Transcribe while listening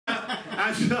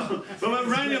And so, but when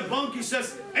Reinhard Bonnke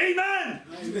says, Amen,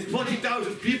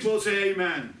 40,000 people say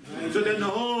Amen. So then the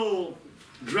whole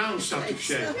ground starts to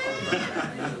shake.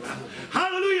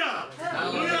 Hallelujah!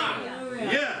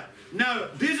 Hallelujah! Yeah. Now,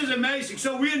 this is amazing.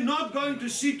 So we're not going to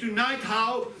see tonight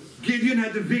how Gideon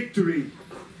had the victory.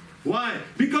 Why?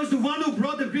 Because the one who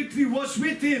brought the victory was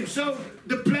with him. So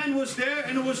the plan was there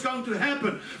and it was going to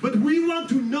happen. But we want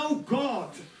to know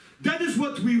God. That is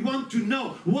what we want to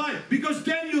know. Why? Because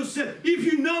Daniel said, if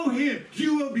you know him,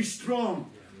 you will be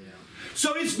strong.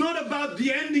 So it's not about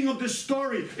the ending of the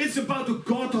story. It's about the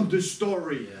God of the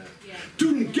story.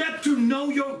 To get to know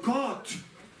your God.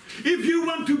 If you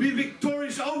want to be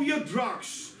victorious over your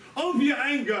drugs, over your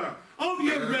anger, over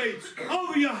your rage,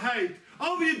 over your hate,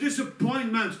 over your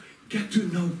disappointments, get to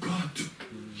know God.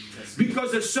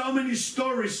 Because there's so many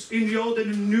stories in the Old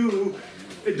and the New.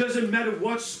 It doesn't matter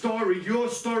what story. Your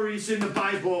story is in the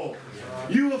Bible.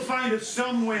 You will find it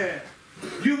somewhere.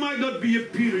 You might not be a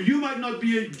Peter. You might not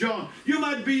be a John. You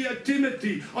might be a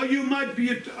Timothy. Or you might be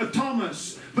a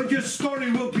Thomas. But your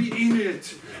story will be in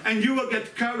it. And you will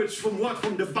get courage from what?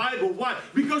 From the Bible. Why?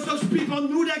 Because those people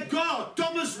knew their God.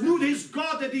 Thomas knew his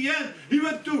God at the end. He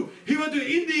went to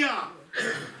India.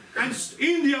 And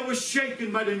India was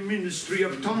shaken by the ministry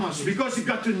of Thomas. Because he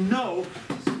got to know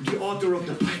the author of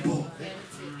the Bible.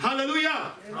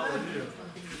 Hallelujah. Hallelujah.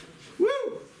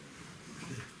 Woo.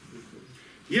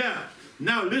 Yeah.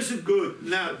 Now listen good.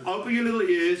 Now open your little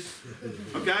ears.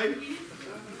 Okay?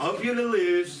 Open your little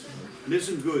ears.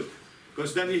 Listen good.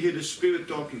 Because then you hear the Spirit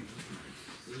talking.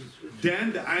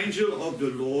 Then the angel of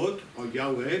the Lord, or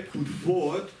Yahweh, put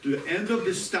forth the end of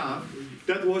the staff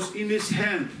that was in his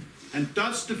hand, and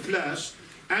touched the flesh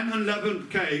and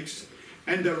unleavened cakes,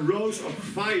 and there rose a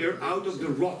fire out of the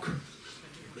rock,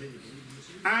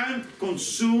 and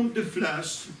consumed the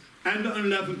flesh and the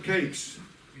unleavened cakes.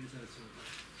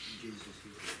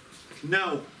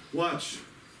 Now, watch.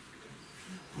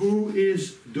 Who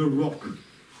is the rock?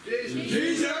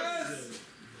 Jesus!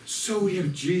 So we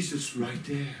have Jesus right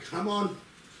there. Come on.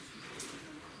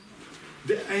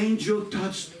 The angel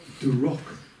touched the rock.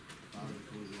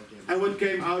 And what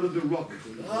came out of the rock?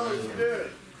 The Holy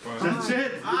Spirit. That's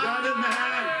it. You got it,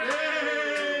 man.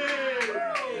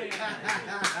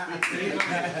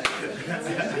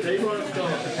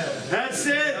 That's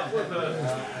it.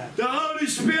 The Holy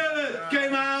Spirit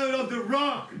came out of the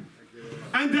rock.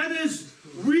 And that is,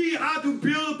 we are to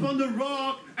build upon the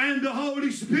rock, and the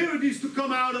Holy Spirit needs to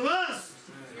come out of us.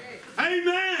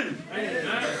 Amen. Amen.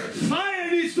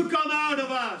 Fire needs to come out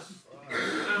of us.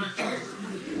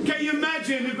 Can you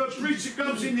imagine if a preacher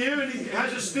comes in here and he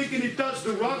has a stick and he touches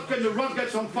the rock and the rock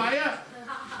gets on fire?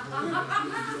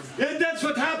 Yeah, that's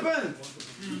what happened.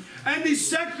 And he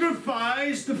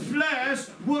sacrificed, the flesh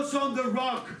was on the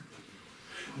rock.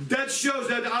 That shows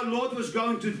that our Lord was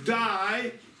going to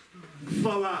die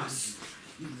for us.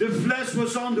 The flesh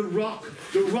was on the rock.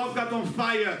 The rock got on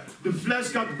fire. The flesh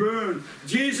got burned.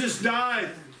 Jesus died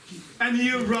and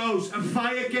he arose and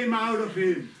fire came out of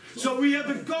him. So we have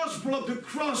the gospel of the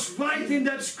cross right in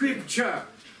that scripture.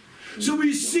 So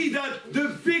we see that the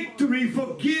victory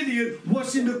for Gideon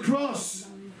was in the cross.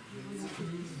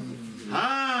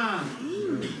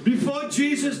 Before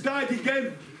Jesus died, he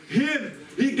gave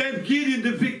Gideon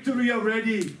the victory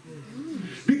already.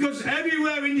 Because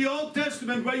everywhere in the Old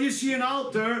Testament where you see an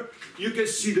altar, you can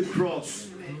see the cross.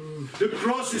 The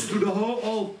cross is through the whole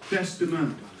Old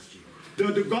Testament.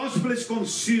 The gospel is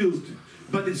concealed,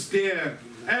 but it's there.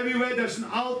 Everywhere there's an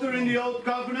altar in the Old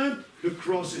Covenant, the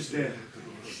cross is there.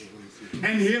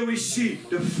 And here we see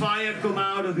the fire come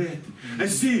out of it. And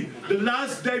see, the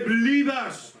last day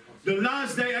believers, the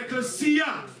last day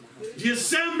ecclesia, the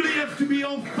assembly have to be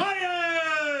on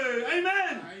fire.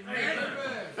 Amen.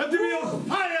 Have to be on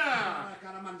fire.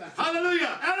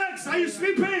 Hallelujah. Alex, are you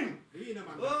sleeping?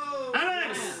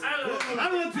 Alex,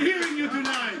 I'm not hearing you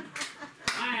tonight.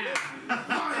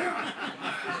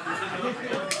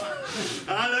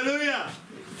 Hallelujah.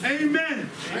 Amen.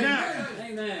 Now,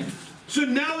 so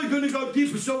now we're going to go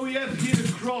deeper. So we have here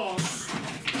the cross.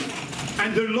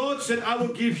 And the Lord said, I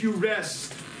will give you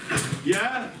rest.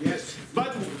 Yeah? Yes.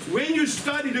 But when you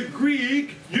study the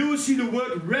Greek, you will see the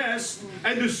word rest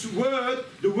and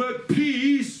the word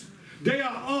peace. They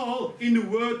are all in the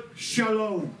word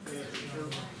shalom.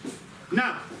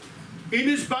 Now, in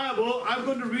this Bible, I'm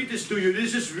going to read this to you.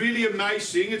 This is really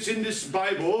amazing. It's in this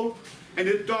Bible. And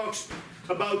it talks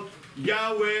about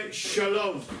Jahweh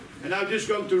Shalom. And I'm just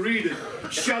going to read it.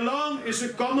 Shalom is a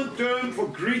common term for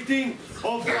greeting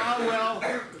or farewell.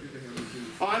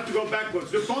 I have to go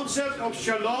backwards. The concept of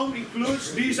shalom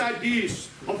includes these ideas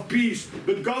of peace,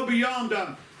 but go beyond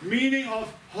them. meaning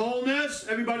of wholeness.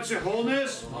 Everybody say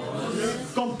wholeness.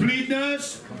 Wholeness.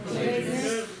 Completeness.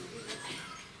 Completeness.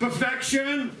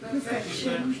 Perfection.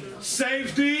 Perfection.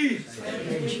 Safety.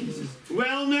 Safety.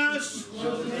 Wellness.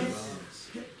 Wellness.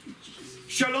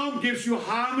 Shalom gives you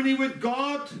harmony with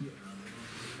God.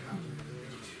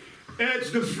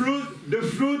 It's the fruit. The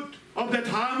fruit of that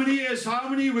harmony is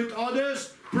harmony with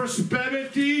others,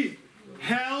 prosperity,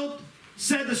 health,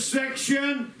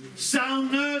 satisfaction,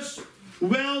 soundness,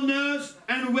 wellness,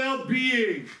 and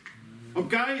well-being.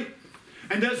 Okay?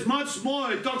 And there's much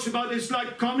more. It talks about it's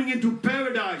like coming into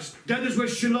paradise. That is what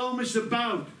shalom is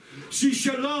about. See,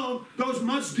 shalom goes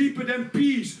much deeper than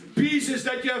peace. Peace is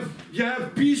that you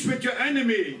have peace with your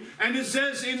enemy. And it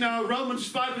says in Romans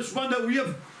 5 verse 1 that we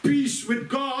have peace with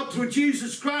God through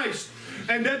Jesus Christ.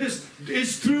 And that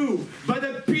is true. But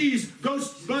that peace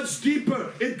goes much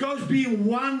deeper. It goes being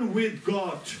one with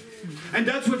God. And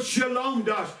that's what shalom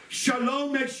does.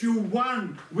 Shalom makes you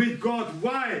one with God.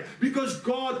 Why? Because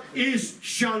God is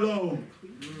shalom.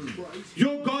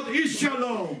 Your God is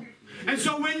shalom. And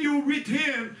so when you read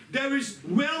Him, there is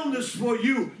wellness for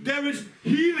you. There is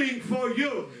healing for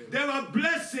you. There are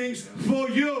blessings for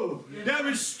you. There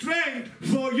is strength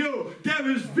for you. There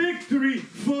is victory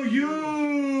for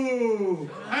you.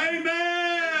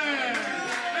 Amen.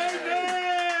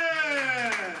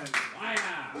 Amen.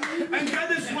 And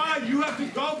that is why you have to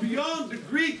go beyond the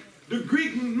Greek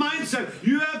mindset.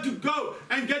 You have to go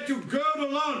and get your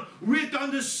girdle on with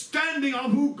understanding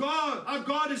of who our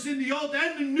God is in the old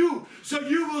and the new. So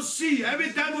you will see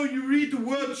every time when you read the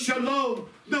word shalom,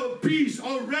 no peace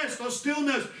or rest or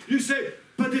stillness, you say,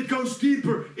 but it goes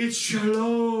deeper. It's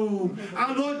shalom.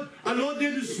 Our Lord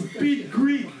didn't speak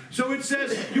Greek. So it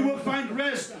says you will find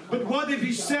rest. But what if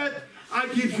He said, I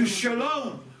give you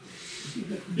shalom?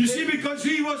 You see, because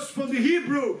He was from the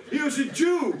Hebrew. He was a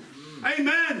Jew.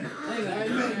 Amen.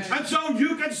 Amen. And so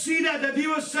you can see that He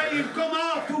was saying, come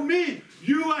out to me,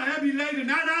 you are heavy laden,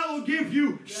 and I will give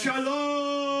you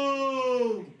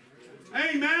shalom.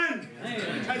 Amen.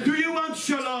 Amen. And do you want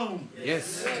shalom?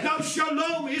 Yes. Now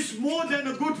shalom is more than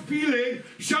a good feeling.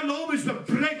 Shalom is the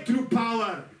breakthrough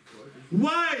power.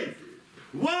 Why?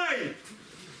 Why?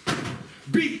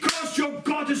 Because your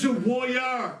God is a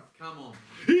warrior. Come on.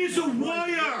 He is a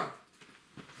warrior.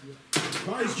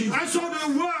 And so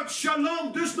the word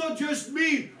shalom does not just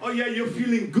mean, oh yeah, you're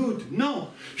feeling good.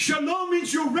 No. Shalom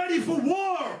means you're ready for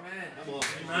war.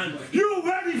 Amen. You're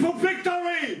ready for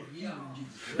victory.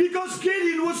 Because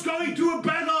Gideon was going to a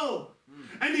battle.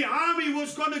 And the army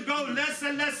was going to go less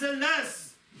and less and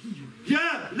less.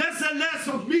 Yeah, less and less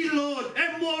of me, Lord,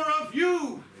 and more of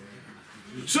you.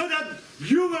 So that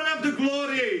you will have the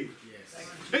glory.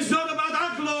 It's not about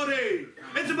our glory.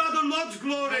 It's about the Lord's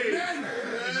glory. Amen.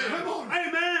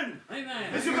 Amen.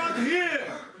 Amen. It's about Him.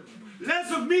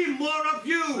 Less of me, more of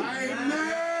you.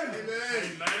 Amen.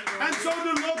 And so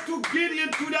the Lord took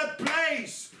Gideon to that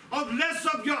place of less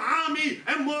of your army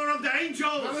and more of the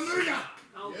angels. Hallelujah.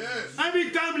 Yes. Every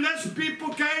time less people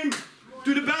came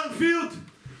to the battlefield,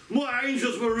 more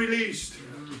angels were released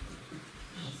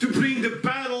to bring the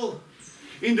battle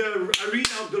in the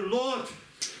arena of the Lord.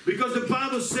 Because the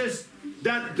Bible says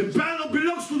that the battle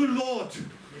belongs to the Lord.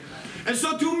 And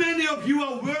so too many of you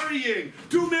are worrying.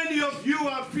 Too many of you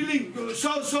are feeling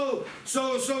so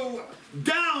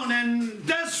down and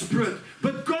desperate.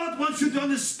 But God wants you to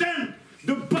understand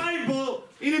the Bible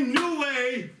in a new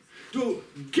way, to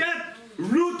get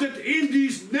rooted in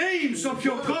these names of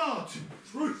your God.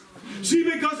 See,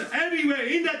 because everywhere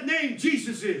in that name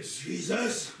Jesus is.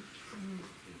 Jesus.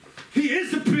 He is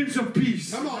the Prince of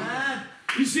Peace. Come on.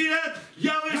 You see that?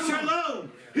 Jahweh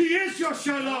Shalom. He is your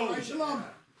Shalom. Shalom.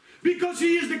 Because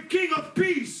He is the King of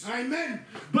Peace. Amen.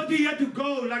 But He had to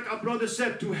go, like our brother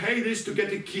said, to Hades to get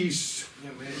the keys.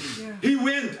 Amen. He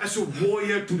went as a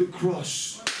warrior to the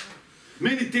cross.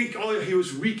 Many think, oh, He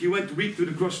was weak. He went weak to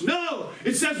the cross. No!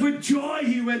 It says with joy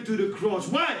He went to the cross.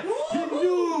 Why? He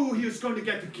knew He was going to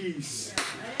get the keys.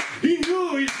 He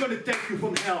knew He was going to take you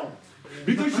from hell.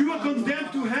 Because you were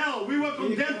condemned to hell. We were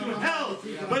condemned to hell.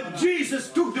 But Jesus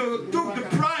took the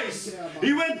price.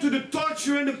 He went to the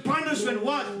torture and the punishment.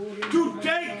 What? To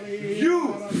take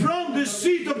you from the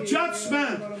seat of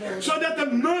judgment. So that the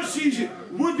mercy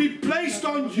would be placed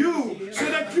on you. So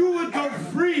that you would go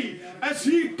free. As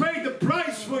He paid the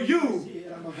price for you.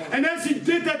 And as He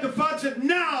did that, the Father said,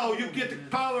 now you get the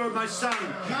power of my Son.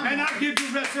 And I give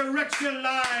you resurrection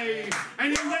life.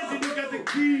 And He went and you got the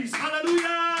keys.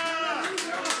 Hallelujah!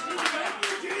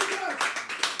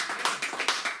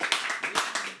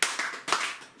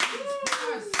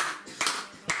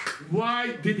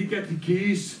 Why did He get the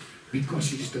keys? Because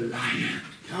He's the Lion.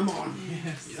 Come on.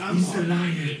 He's the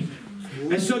lion.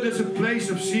 And so there's a place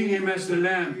of seeing him as the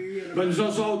lamb, but there's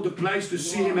also the place to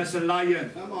see him as a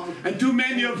lion. And too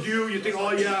many of you, you think,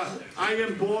 oh yeah, I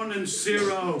am born in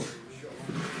 0.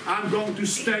 I'm going to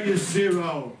stay a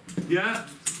 0. Yeah?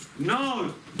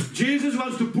 No. Jesus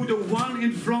wants to put a 1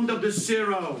 in front of the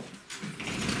 0.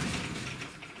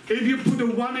 If you put a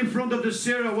 1 in front of the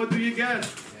 0, what do you get?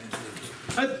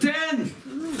 A 10.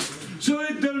 So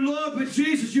in the Lord with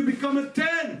Jesus, you become a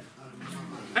 10.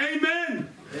 Amen.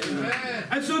 Amen.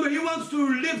 And so he wants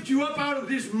to lift you up out of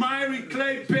this miry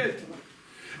clay pit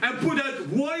and put that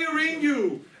warrior in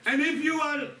you. And if you're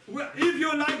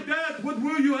like that, what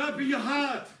will you have in your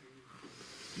heart?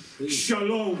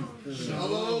 Shalom.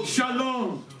 Shalom.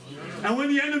 Shalom. And when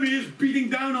the enemy is beating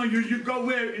down on you, you go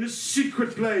where? In a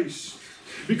secret place.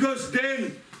 Because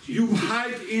then you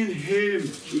hide in him.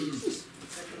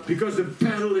 Because the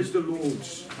battle is the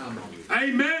Lord's.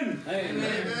 Amen.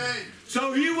 Amen.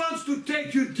 So he wants to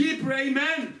take you deeper.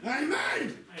 Amen.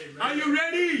 Amen. Are you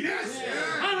ready? Yes.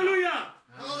 Hallelujah.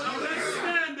 Now let's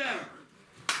stand there.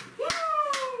 Woo!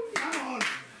 Come on.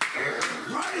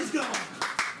 Praise God.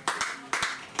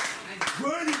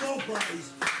 Worthy of all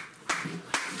praise.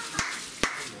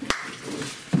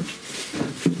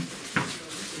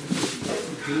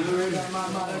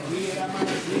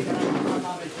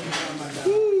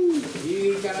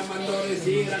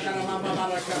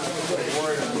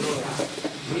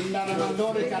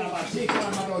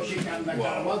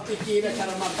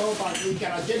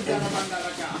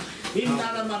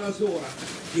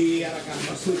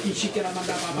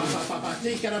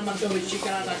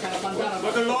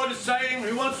 But the Lord is saying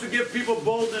He wants to give people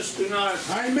boldness tonight.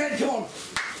 Amen. Come on.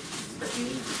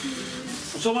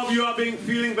 Some of you are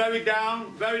feeling very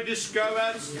down, very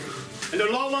discouraged. And the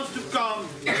Lord wants to come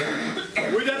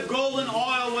with that golden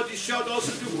oil, what He showed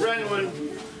also to Brennan.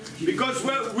 Because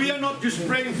we are not just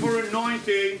praying for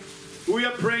anointing, we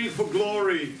are praying for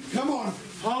glory. Come on.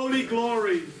 Holy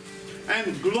glory.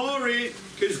 And glory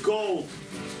is gold.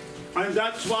 And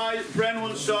that's why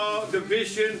Brennan saw the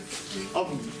vision of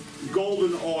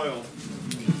golden oil.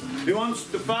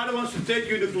 The Father wants to take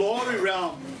you in the glory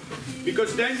realm.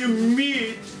 Because then you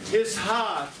meet His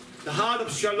heart, the heart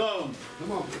of Shalom.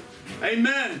 Come on.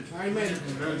 Amen. Amen.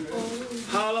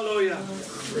 Hallelujah.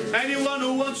 Anyone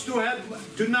who wants to have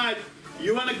tonight,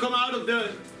 you want to come out of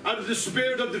the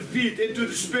spirit of defeat into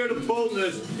the spirit of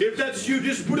boldness. If that's you,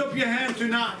 just put up your hand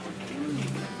tonight.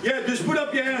 Yeah, just put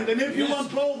up your hand. And if you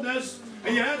want boldness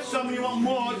and you had some and you want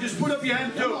more, just put up your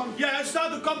hand too. Yeah,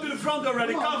 start to come to the front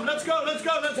already. Come, let's go, let's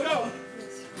go, let's go.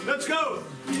 Let's go.